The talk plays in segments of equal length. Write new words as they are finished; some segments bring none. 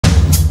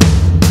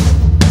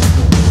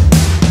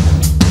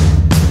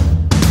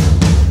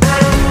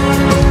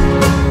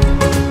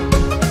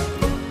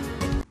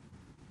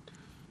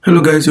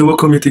Hello guys, you're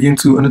welcome yet again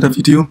to another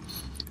video,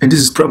 and this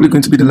is probably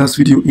going to be the last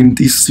video in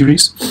this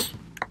series.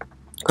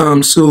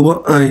 So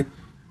what I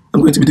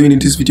am going to be doing in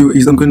this video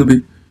is I'm going to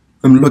be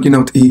logging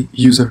out a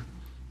user,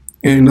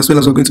 and as well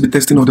as we're going to be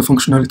testing all the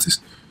functionalities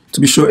to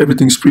be sure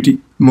everything is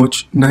pretty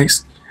much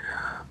nice.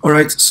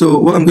 Alright, so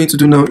what I'm going to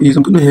do now is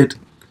I'm going to head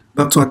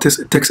back to our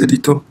text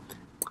editor,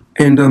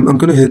 and I'm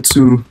going to head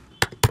to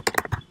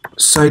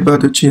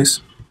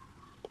sidebar.js,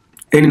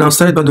 and in our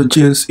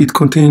sidebar.js it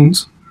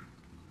contains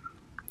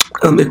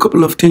a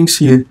couple of things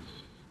here,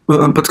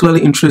 but I'm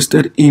particularly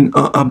interested in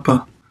our app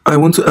bar. I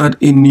want to add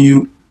a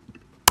new,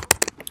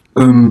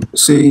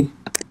 say,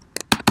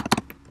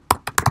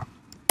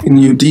 a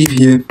new div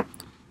here,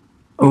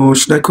 or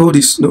should I call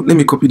this? No, let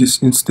me copy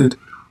this instead.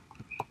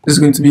 This is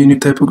going to be a new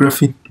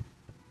typography,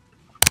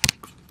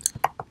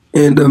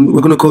 and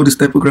we're going to call this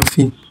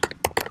typography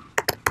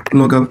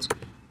Logout,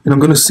 and I'm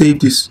going to save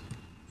this.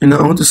 And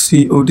I want to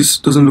see, oh, this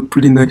doesn't look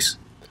pretty nice.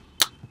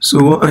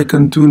 So what I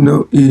can do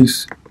now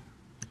is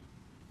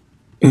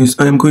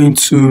I am going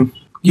to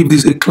give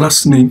this a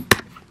class name.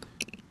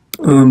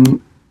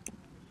 I'm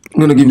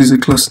going to give this a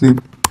class name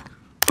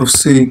of,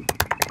 say,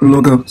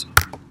 Logout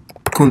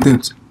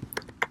content.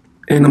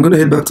 And I'm going to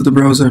head back to the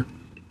browser,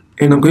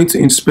 and I'm going to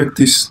inspect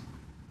this.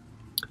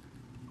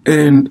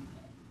 And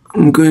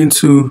I'm going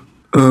to,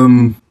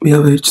 we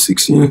have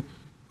H6 here.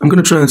 I'm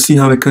going to try and see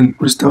how I can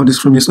restart this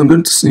from here. So I'm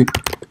going to say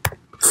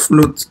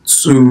float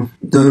to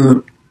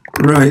the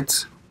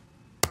right,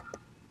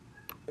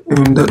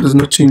 and that does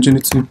not change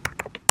anything.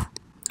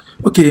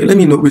 Okay, let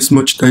me not waste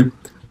much time.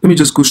 Let me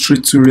just go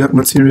straight to React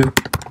Material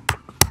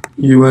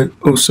UI.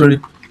 Oh, sorry,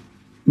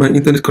 my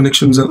internet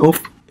connections are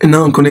off, and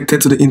now I'm connected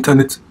to the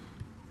internet.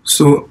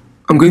 So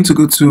I'm going to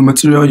go to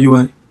Material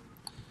UI,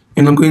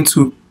 and I'm going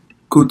to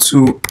go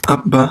to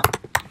App Bar,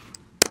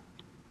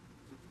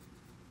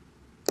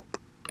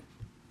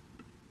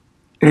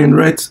 and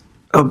right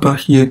App Bar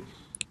here,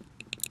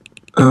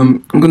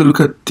 I'm going to look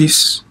at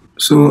this.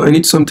 So I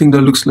need something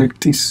that looks like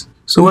this.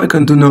 So what I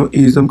can do now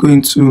is I'm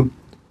going to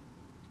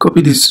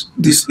copy this.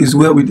 This is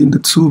well within the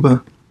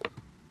toolbar,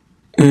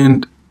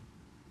 and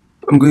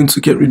I'm going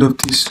to get rid of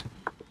this.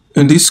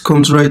 And this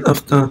comes right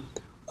after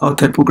our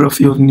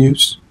typography of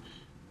news.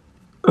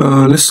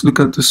 Let's look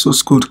at the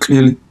source code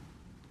clearly.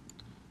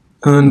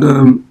 And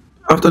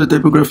after the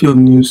typography of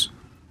news,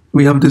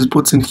 we have this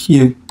button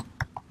here.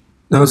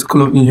 That's the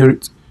color of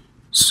inherit.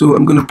 So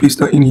I'm going to paste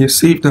that in here,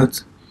 save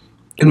that,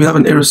 and we have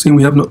an error saying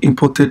we have not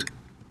imported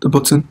the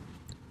button.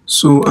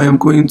 So I am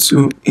going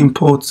to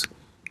import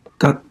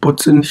that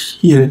button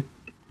here,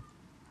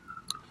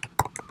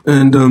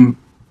 and I'm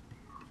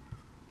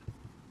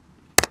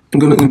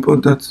going to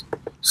import that,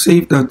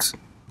 save that,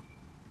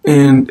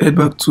 and head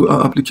back to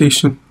our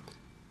application.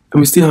 And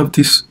we still have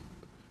this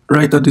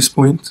right at this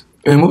point.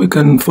 And what we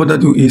can further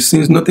do is,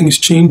 since nothing is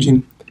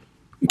changing,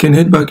 we can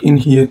head back in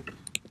here,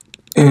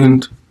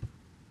 and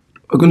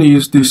we're going to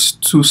use these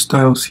two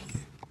styles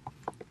here,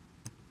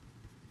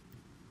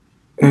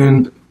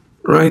 and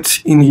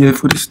right in here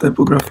for this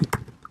typography,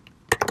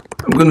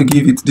 I'm going to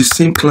give it the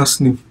same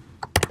class name,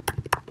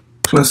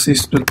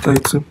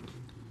 classes.title.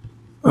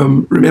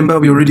 Remember,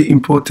 we already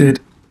imported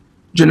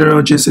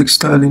general JSX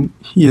styling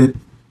here.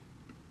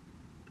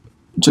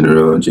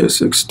 General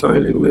JSX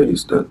styling, where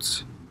is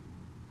that?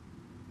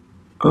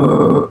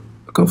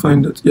 I can't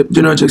find that. Yep,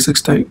 general JSX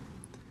styling,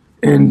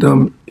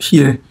 and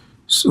here.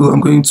 So I'm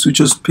going to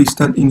just paste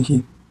that in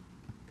here.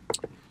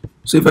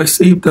 So if I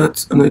save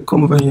that and I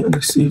come over here and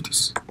I save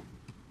this,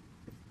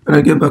 and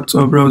I get back to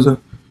our browser,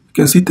 you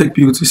can see tech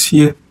build is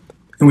here,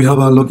 and we have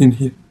our login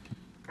here.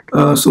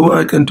 So what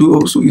I can do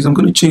also is I'm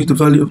going to change the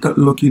value of that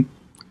login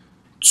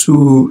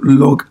to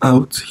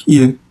logout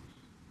here,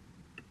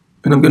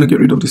 and I'm going to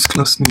get rid of this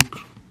class name.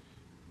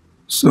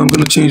 So I'm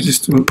going to change this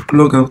to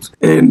logout,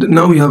 and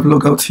now we have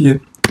logout here.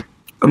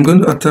 I'm going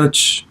to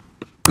attach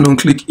an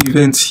on-click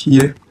event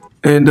here,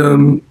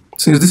 and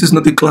since this is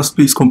not a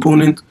class-based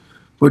component,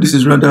 but this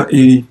is rather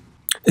a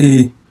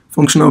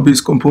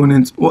functional-based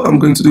component, what I'm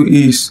going to do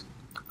is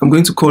I'm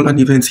going to call an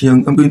event here,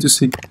 and I'm going to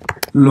say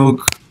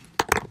log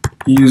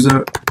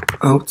user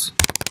out,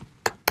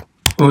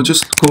 or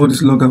just call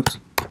this logout.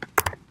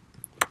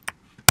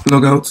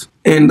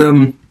 And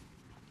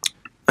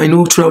I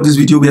know throughout this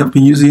video we have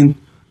been using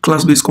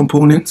class-based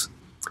components,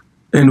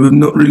 and we've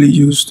not really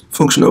used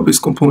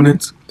functional-based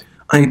components.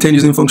 I intend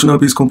using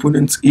functional-based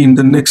components in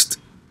the next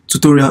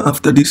tutorial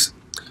after this.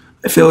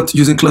 I felt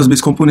using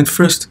class-based component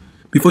first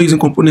before using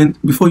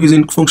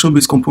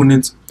function-based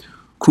components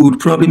could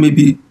probably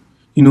maybe,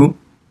 you know,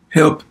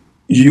 help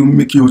you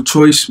make your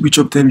choice which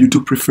of them you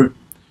do prefer.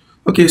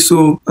 Okay,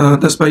 so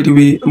that's by the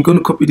way. I'm going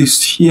to copy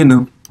this here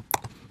now,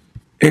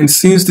 and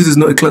since this is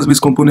not a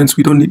class-based component,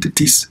 we don't need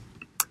this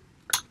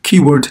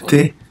keyword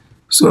there.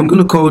 So I'm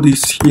going to call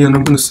this here, and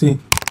I'm going to say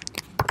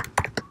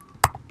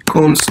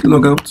const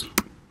logout,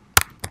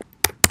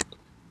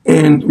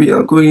 and we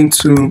are going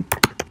to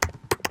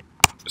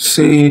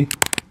say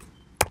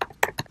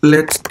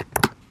let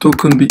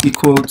token be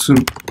equal to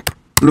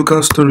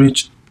local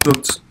storage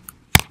dot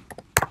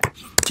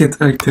get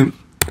item,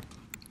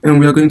 and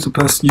we are going to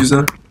pass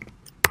user.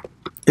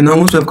 And now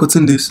once we have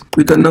gotten this,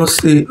 we can now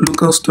say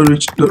local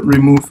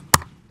storage.remove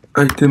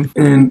item,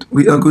 and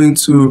we are going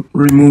to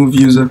remove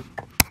user.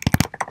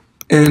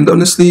 And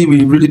honestly,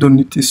 we really don't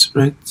need this,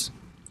 right?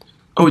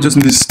 All we just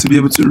need is to be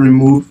able to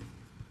remove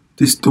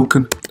this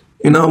token.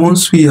 And now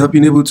once we have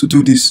been able to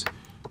do this,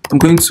 I'm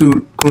going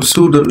to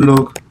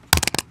console.log.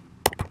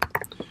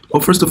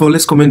 Or first of all,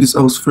 let's comment this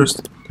out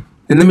first.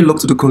 And let me log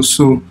to the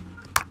console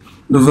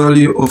the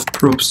value of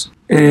props.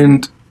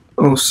 And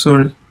oh,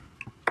 sorry,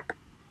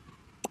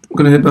 I'm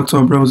gonna head back to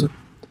our browser.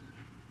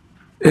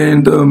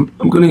 And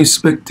I'm gonna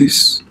inspect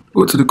this.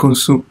 Go to the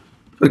console.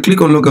 If I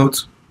click on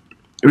logout,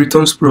 it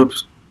returns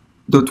props.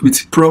 Dot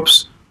with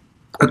props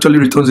actually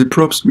returns a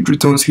props, which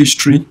returns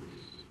history.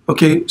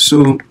 Okay,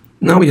 so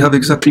now we have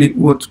exactly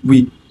what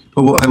I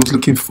was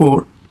looking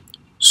for.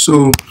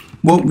 So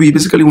what we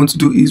basically want to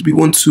do is we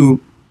want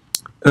to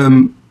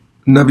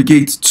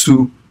navigate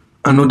to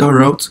another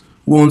route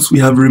once we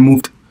have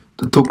removed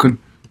the token.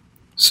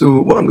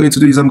 So what I'm going to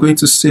do is I'm going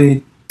to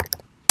say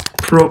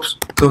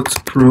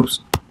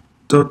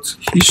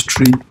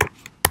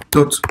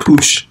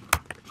props.history.push,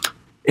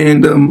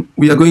 and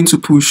we are going to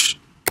push.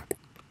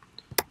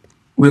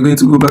 We're going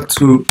to go back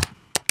to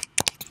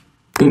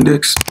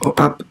index or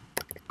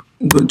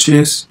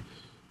app.js,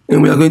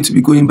 and we are going to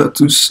be going back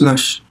to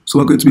slash. So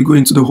we're going to be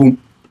going to the home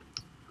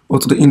or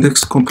to the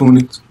index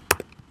component.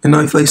 And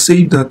now if I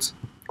save that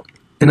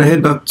and I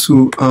head back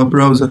to our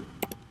browser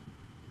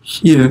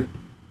here,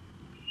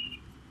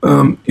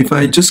 if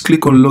I just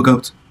click on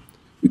logout,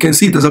 you can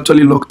see it has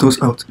actually logged us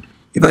out.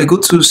 If I go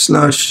to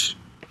slash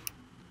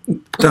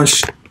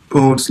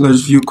dashboard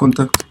slash view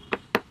contact,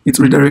 it's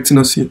redirecting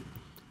us here.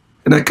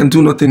 And I can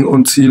do nothing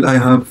until I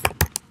have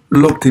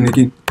logged in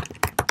again.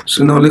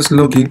 So now let's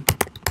log in.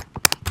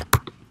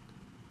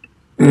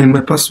 And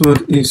my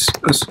password is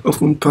as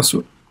often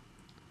password.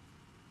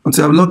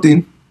 Until I've logged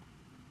in,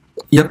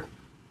 yep,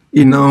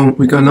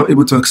 we can now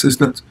able to access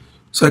that.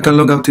 So I can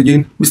log out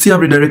again. We still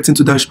have redirecting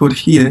to dashboard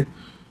here.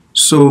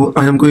 So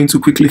I am going to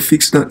quickly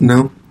fix that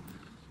now.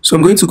 So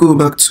I'm going to go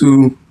back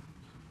to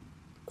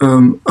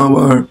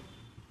our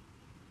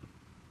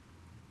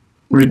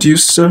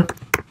reducer,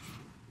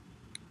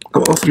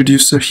 our auth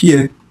reducer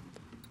here,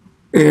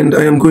 and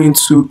I am going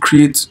to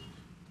create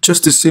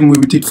just the same way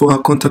we did for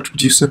our contact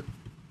reducer.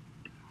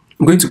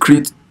 I'm going to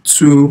create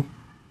two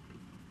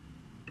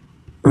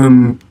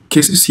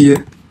cases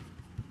here.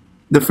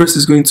 The first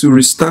is going to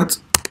restart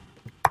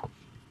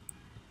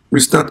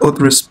auth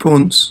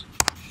response,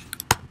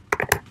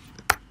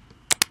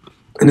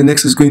 and the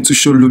next is going to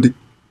show loading.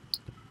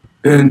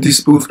 And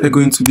these both are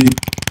going to be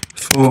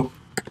for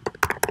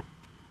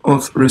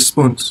auth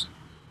response,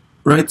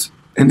 right?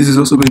 And this is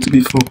also going to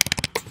be for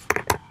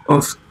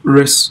auth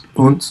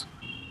response.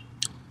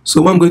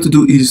 So what I'm going to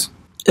do is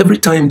every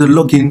time the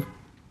login,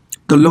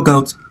 the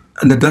logout,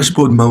 and the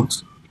dashboard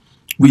mount,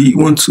 we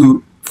want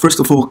to first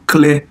of all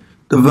clear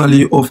the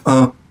value of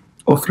our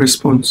auth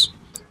response.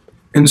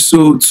 And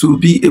so to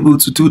be able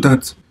to do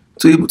that,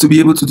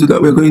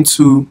 we're going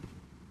to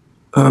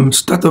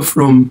start off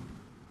from,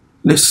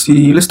 let's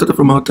start off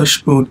from our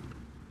dashboard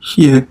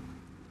here.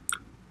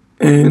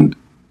 And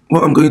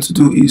what I'm going to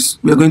do is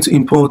we are going to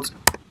import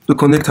the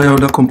connect higher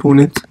order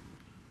component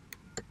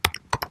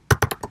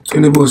to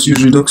enable us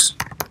use Redux.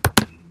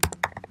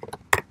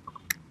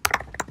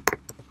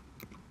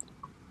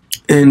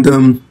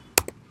 And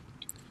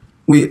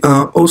we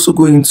are also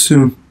going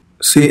to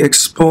say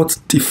export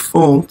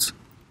default.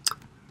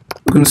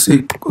 We're going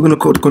to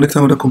call the connect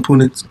higher order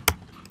component,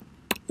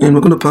 and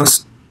we're going to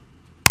pass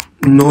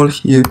null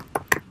here,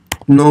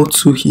 null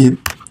 2 here,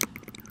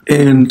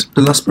 and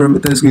the last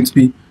parameter is going to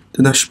be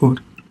the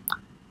dashboard.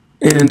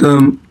 And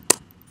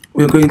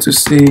we're going to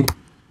say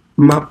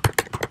map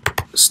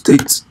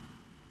state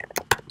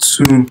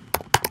to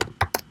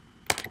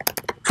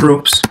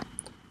props,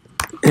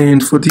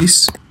 and for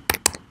this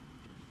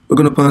we're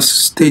going to pass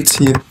state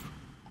here,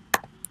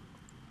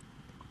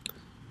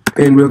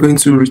 and we're going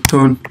to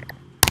return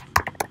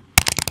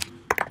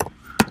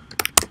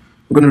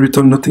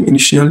nothing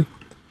initially.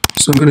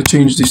 So I'm going to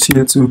change this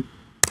here to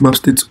map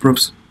state to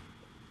props.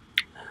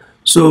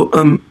 So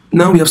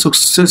now we have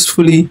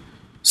successfully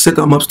set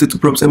our map state to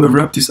props, and we've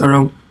wrapped this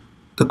around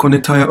the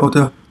connect higher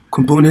order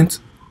component.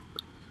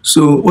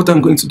 So what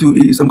I'm going to do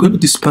is I'm going to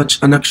dispatch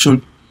an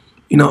action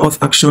in our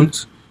auth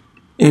actions,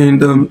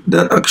 and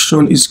that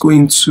action is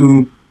going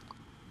to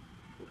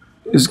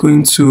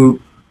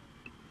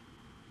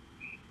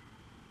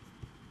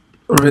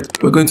alright,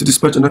 we're going to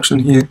dispatch an action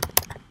here.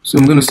 So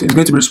I'm going to say it's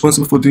going to be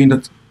responsible for doing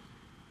that.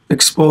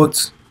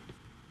 Export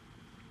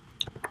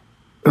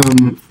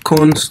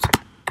const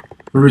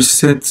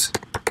reset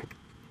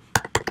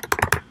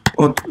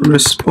auth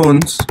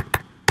response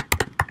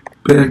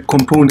per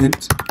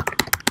component,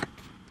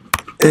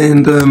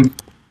 and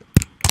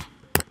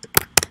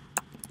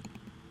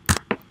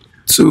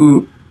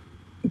to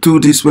do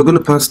this we're going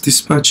to pass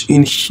dispatch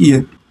in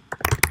here.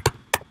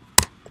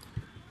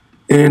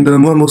 And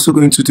what I'm also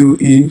going to do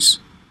is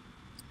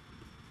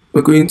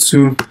we're going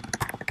to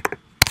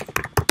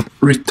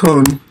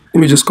return,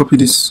 let me just copy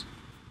this.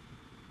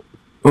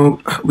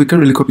 Oh, we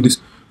can't really copy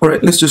this. All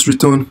right, let's just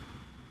return.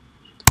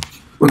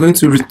 We're going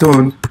to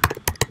return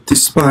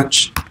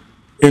dispatch,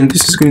 and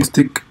this is going to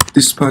take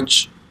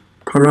dispatch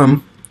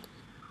param.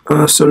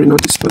 Sorry,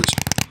 not dispatch.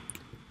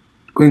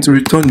 Going to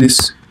return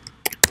this,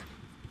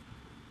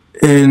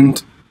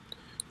 and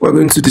we're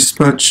going to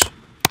dispatch.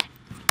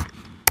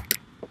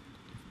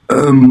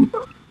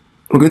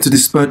 We're going to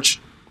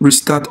dispatch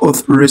restart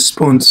auth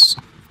response.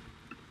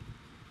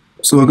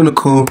 So we're going to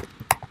call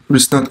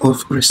restart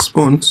auth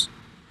response,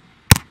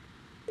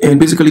 and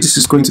basically this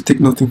is going to take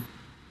nothing,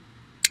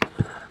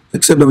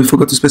 except that we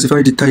forgot to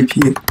specify the type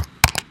here.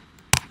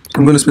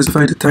 I'm going to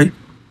specify the type,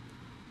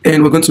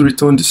 and we're going to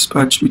return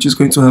dispatch, which is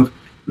going to have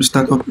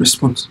restart auth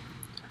response.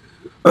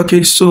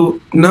 Okay,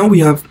 so now we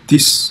have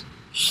this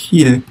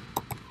here.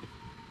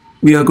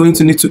 We are going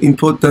to need to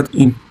import that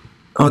in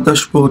our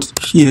dashboard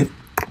here.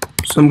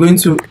 So I'm going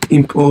to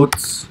import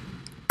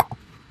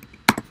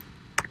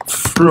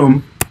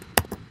from.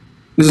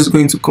 This is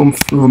going to come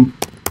from.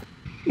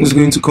 This is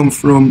going to come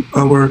from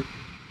our.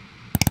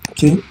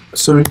 Okay,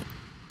 sorry.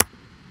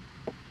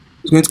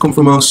 It's going to come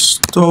from our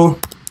store,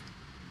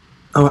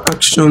 our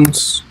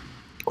actions,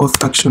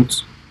 auth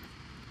actions.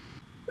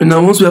 And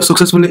now once we have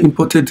successfully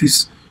imported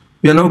this,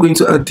 we are now going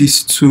to add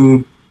this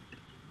to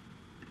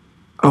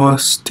our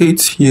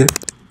state here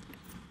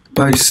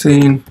by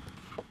saying,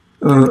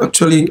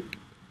 actually,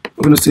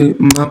 I'm going to say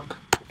map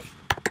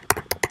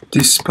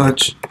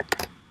dispatch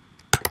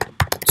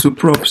to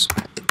props,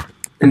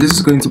 and this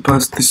is going to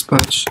pass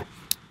dispatch.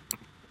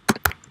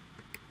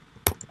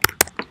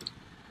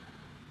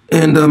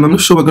 And I'm not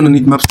sure we're going to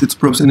need map state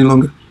props any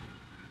longer,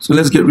 so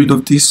let's get rid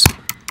of this.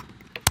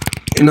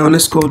 And now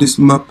let's call this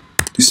map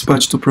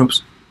dispatch to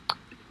props.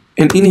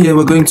 And in here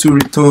we're going to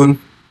return.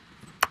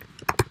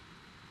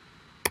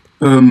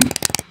 Oh,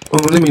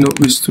 let me not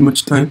waste too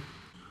much time.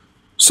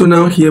 So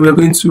now here we're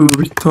going to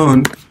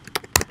return,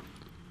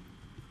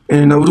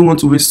 and I wouldn't want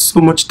to waste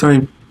so much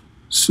time.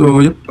 So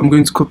yep, I'm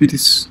going to copy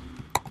this,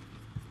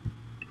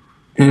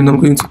 and I'm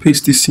going to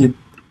paste this here.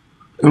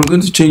 And I'm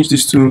going to change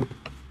this to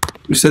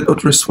reset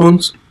auth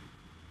response.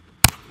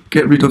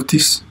 Get rid of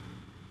this.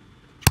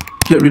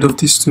 Get rid of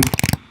this too.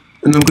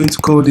 And I'm going to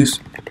call this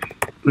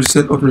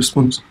reset auth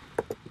response.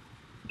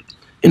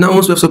 And now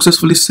once we have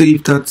successfully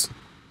saved that,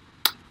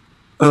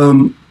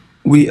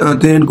 we are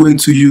then going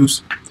to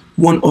use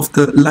one of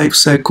the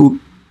lifecycle.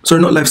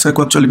 Sorry, not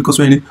lifecycle actually, because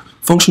we're in a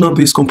functional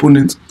based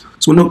component.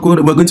 So we're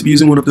going to be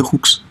using one of the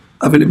hooks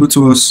available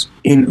to us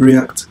in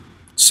React.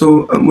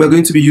 So we're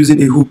going to be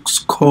using a hook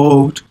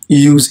called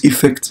use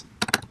effect.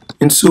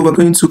 And so we're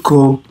going to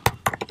call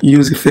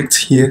use effect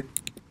here.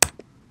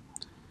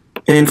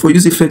 And for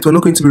use effect, we're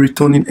not going to be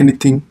returning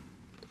anything.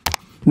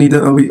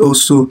 Neither are we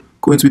also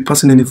going to be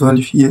passing any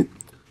value here.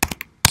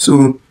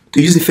 So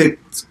the use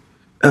effect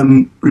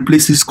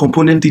replaces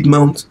component did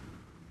mount,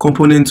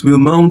 component will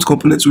mount,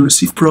 component will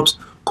receive props,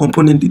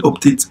 component did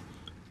update.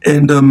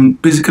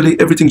 And basically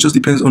everything just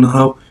depends on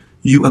how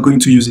you are going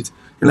to use it.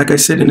 And like I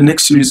said, in the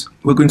next series,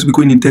 we're going to be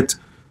going in depth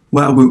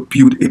while we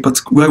build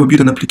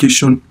an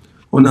application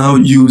on how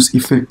use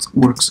effect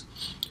works.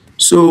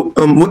 So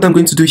what I'm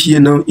going to do here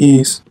now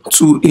is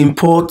to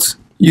import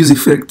use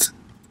effect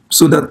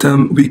so that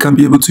we can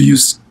be able to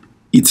use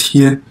it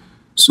here.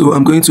 So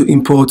I'm going to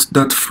import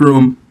that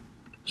from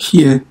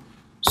here.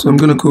 So I'm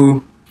going to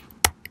go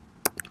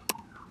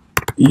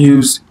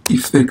use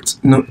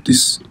effect, not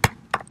this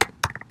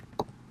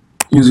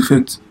use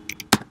effect.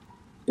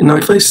 And now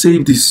if I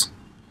save this,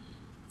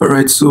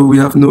 alright, so we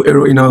have no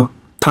error in our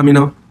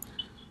terminal.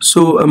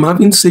 So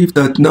having saved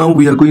that, now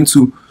we are going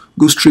to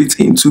go straight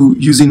into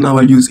using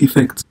our use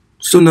effect.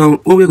 So now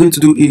what we're going to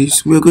do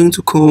is we're going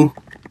to call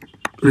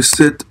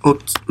reset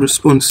auth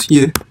response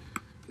here.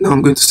 Now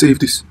I'm going to save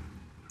this.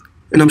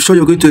 And I'm sure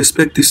you're going to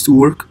expect this to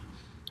work,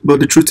 but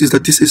the truth is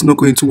that this is not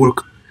going to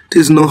work.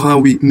 This is not how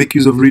we make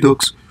use of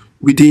Redux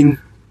within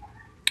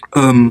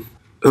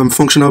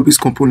functional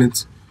based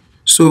components.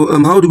 So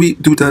how do we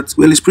do that?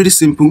 Well, it's pretty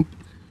simple.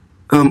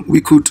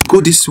 We could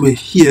go this way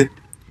here.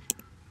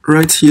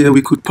 Right here,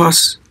 we could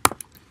pass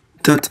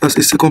that as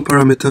a second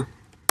parameter.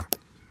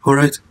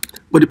 Alright,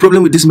 but the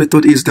problem with this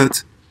method is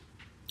that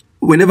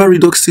whenever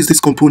Redux sees this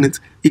component,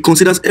 it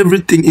considers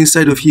everything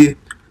inside of here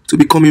to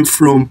be coming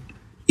from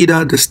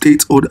either the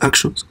state or the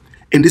actions.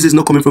 And this is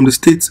not coming from the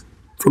state,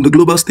 from the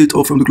global state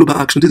or from the global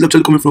action. This is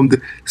actually coming from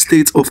the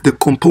state of the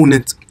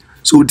component.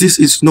 So this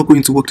is not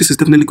going to work. This is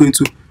definitely going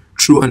to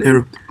throw an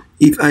error.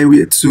 If I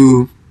were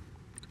to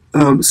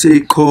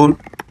say call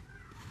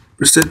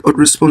reset auth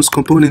response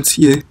components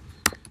here,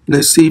 and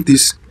I save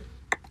this,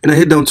 and I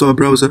head down to our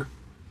browser,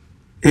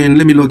 and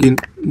let me log in.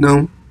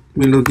 Now, let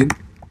me log in,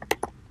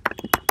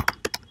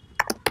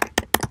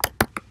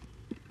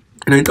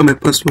 and I enter my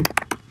password.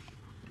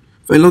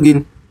 If I log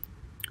in,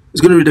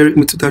 it's going to redirect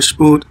me to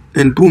dashboard,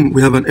 and boom,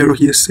 we have an error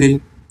here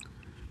saying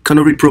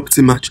cannot read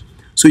property match.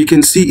 So you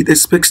can see it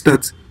expects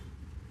that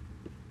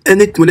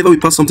whenever we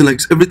pass something like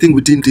this, everything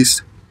within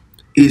this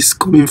is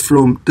coming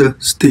from the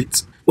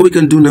state. What we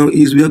can do now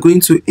is we are going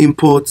to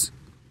import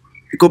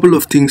a couple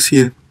of things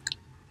here.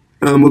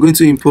 We're going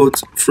to import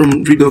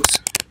from Redux.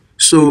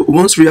 So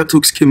once React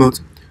hooks came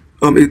out,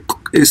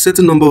 a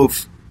certain number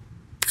of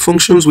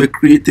functions were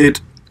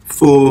created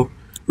for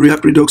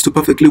React Redux to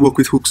perfectly work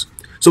with hooks.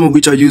 Some of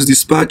which are use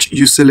dispatch,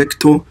 use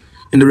selector,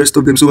 and the rest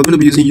of them. So we're going to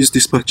be using use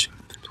dispatch.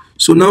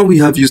 So now we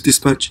have use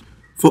dispatch.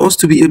 For us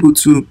to be able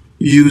to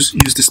use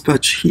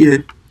dispatch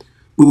here,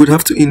 we would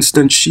have to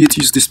instantiate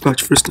use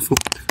dispatch first of all.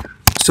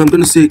 So I'm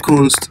going to say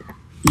const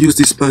use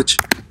dispatch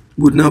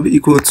would now be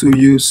equal to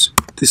use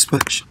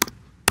dispatch.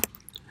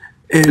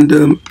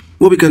 And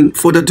what we can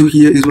further do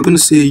here is we're going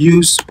to say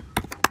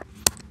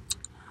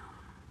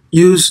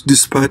use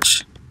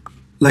dispatch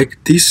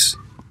like this,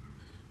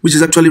 which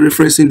is actually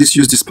referencing this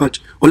use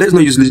dispatch. Or let's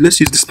not use this, let's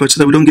use dispatch so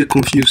that we don't get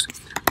confused.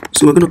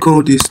 So we're going to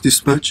call this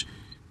dispatch,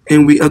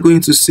 and we are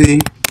going to say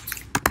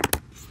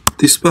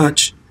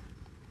dispatch,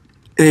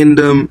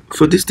 and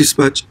for this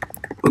dispatch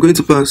we're going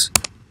to pass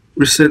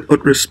reset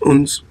auth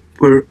response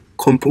per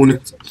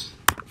component,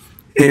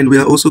 and we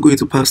are also going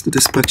to pass the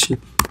dispatch here.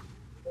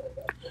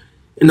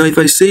 And now if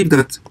I save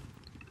that,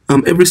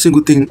 every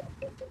single thing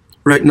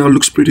right now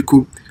looks pretty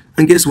cool.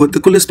 And guess what? The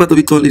coolest part of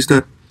it all is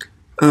that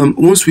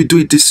once we do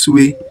it this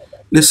way,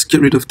 let's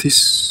get rid of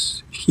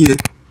this here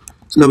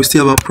so that we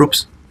still have our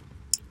props.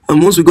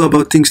 And once we go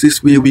about things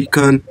this way, we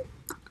can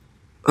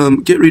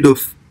get rid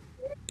of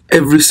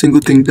every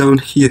single thing down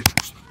here,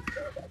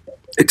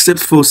 except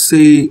for,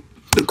 say,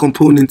 the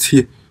component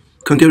here.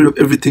 You can get rid of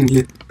everything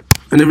here,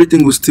 and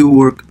everything will still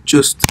work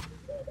just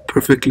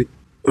perfectly.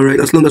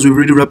 Alright, as long as we've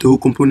already wrapped the whole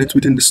component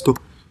within the store.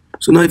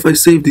 So now if I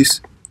save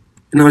this,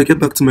 and now I get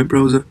back to my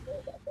browser,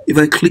 if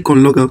I click on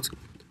logout,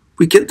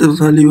 we get the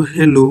value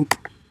hello,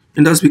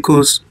 and that's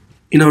because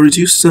in our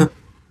reducer,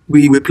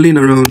 we were playing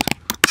around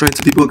trying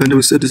to debug, and then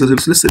we set this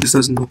as let's set this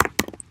as no.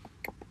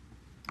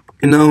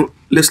 And now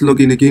let's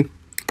log in again.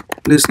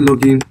 Let's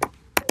log in.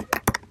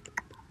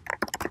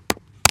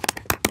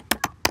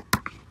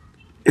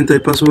 Enter a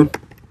password.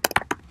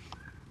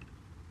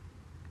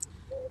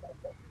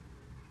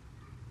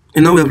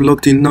 And now we have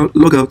logged in. Now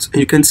log out, and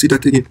you can see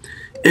that again.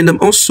 And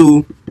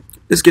also,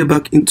 let's get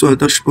back into our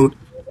dashboard.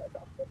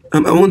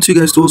 I want you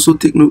guys to also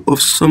take note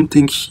of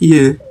something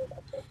here.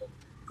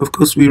 Of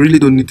course, we really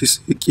don't need this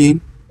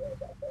again.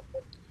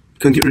 You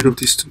can get rid of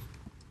this too.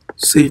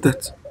 Save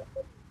that.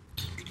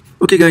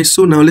 Okay guys,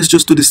 so now let's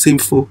just do the same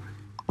for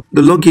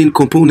the login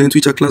component,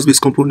 which are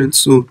class-based components.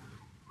 So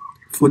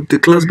for the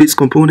class-based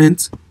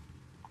component,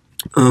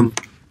 the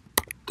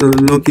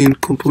login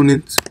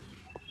component,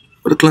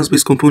 for the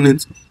class-based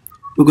component,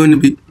 we're going to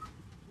be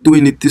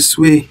doing it this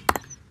way.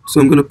 So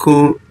I'm going to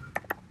call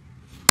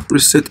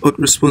reset auth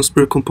response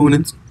per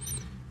component,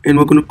 and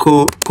we're going to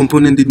call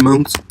component did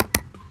mount,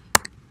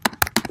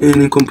 and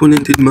in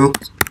component did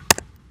mount,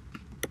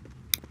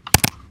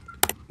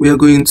 we are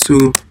going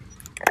to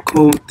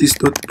call this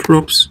dot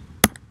props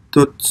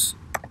dot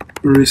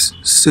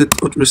reset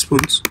auth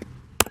response,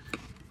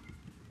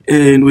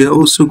 and we are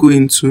also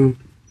going to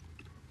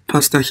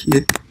pass that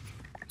here,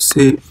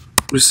 say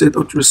reset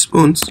auth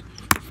response.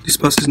 This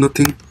passes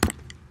nothing,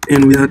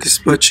 and we are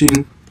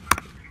dispatching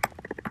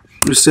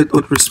reset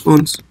auth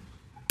response,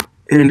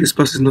 and this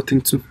passes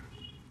nothing too.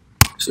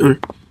 Sorry.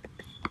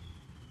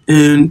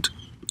 And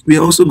we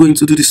are also going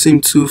to do the same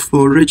too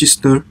for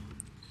register,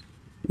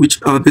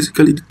 which are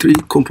basically the three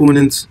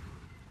components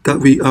that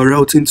we are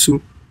routing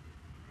to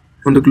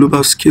on the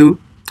global scale.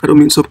 I don't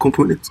mean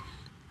subcomponents.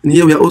 And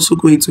here we are also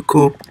going to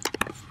call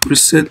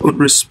reset auth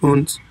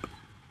response,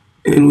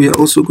 and we are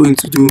also going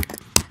to do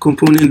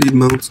component did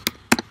mount.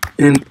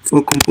 And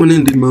for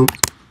component did mount,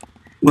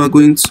 we are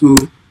going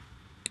to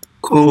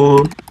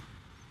call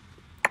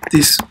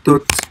this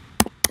dot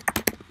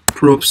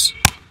props,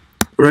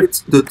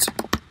 right, dot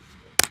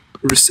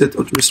reset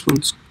auth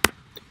response,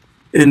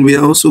 and we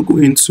are also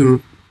going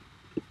to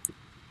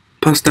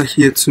pass that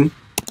here too.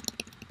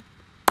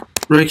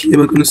 Right here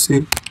we're going to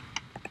say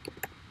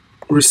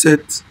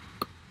reset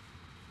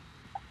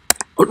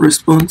auth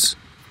response,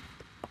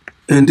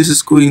 and this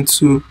is going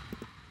to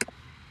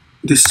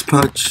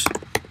dispatch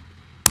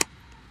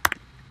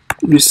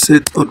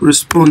reset auth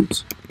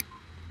response,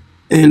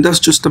 and that's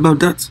just about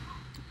that.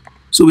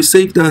 So we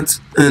save that,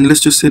 and let's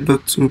just head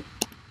back to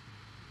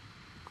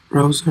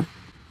browser,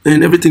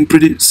 and everything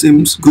pretty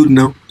seems good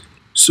now.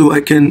 So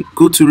I can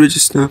go to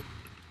register,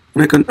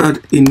 and I can add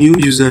a new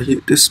user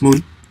here,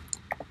 Desmond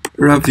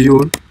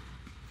Raviol,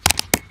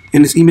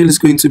 and his email is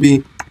going to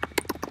be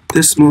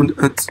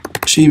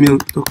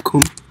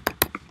desmond@gmail.com,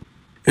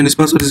 and his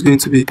password is going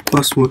to be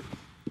password.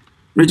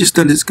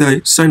 Register this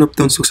guy, sign up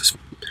done successful.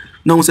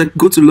 Now once I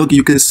go to login,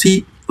 you can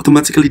see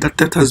automatically that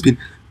that has been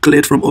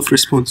cleared from auth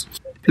response.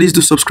 Please do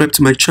subscribe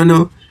to my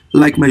channel,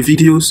 like my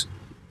videos.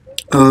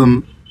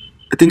 I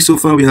think so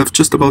far we have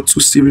just about 2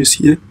 series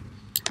here.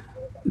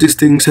 These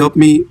things help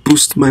me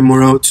boost my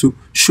morale to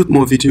shoot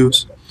more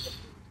videos.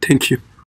 Thank you.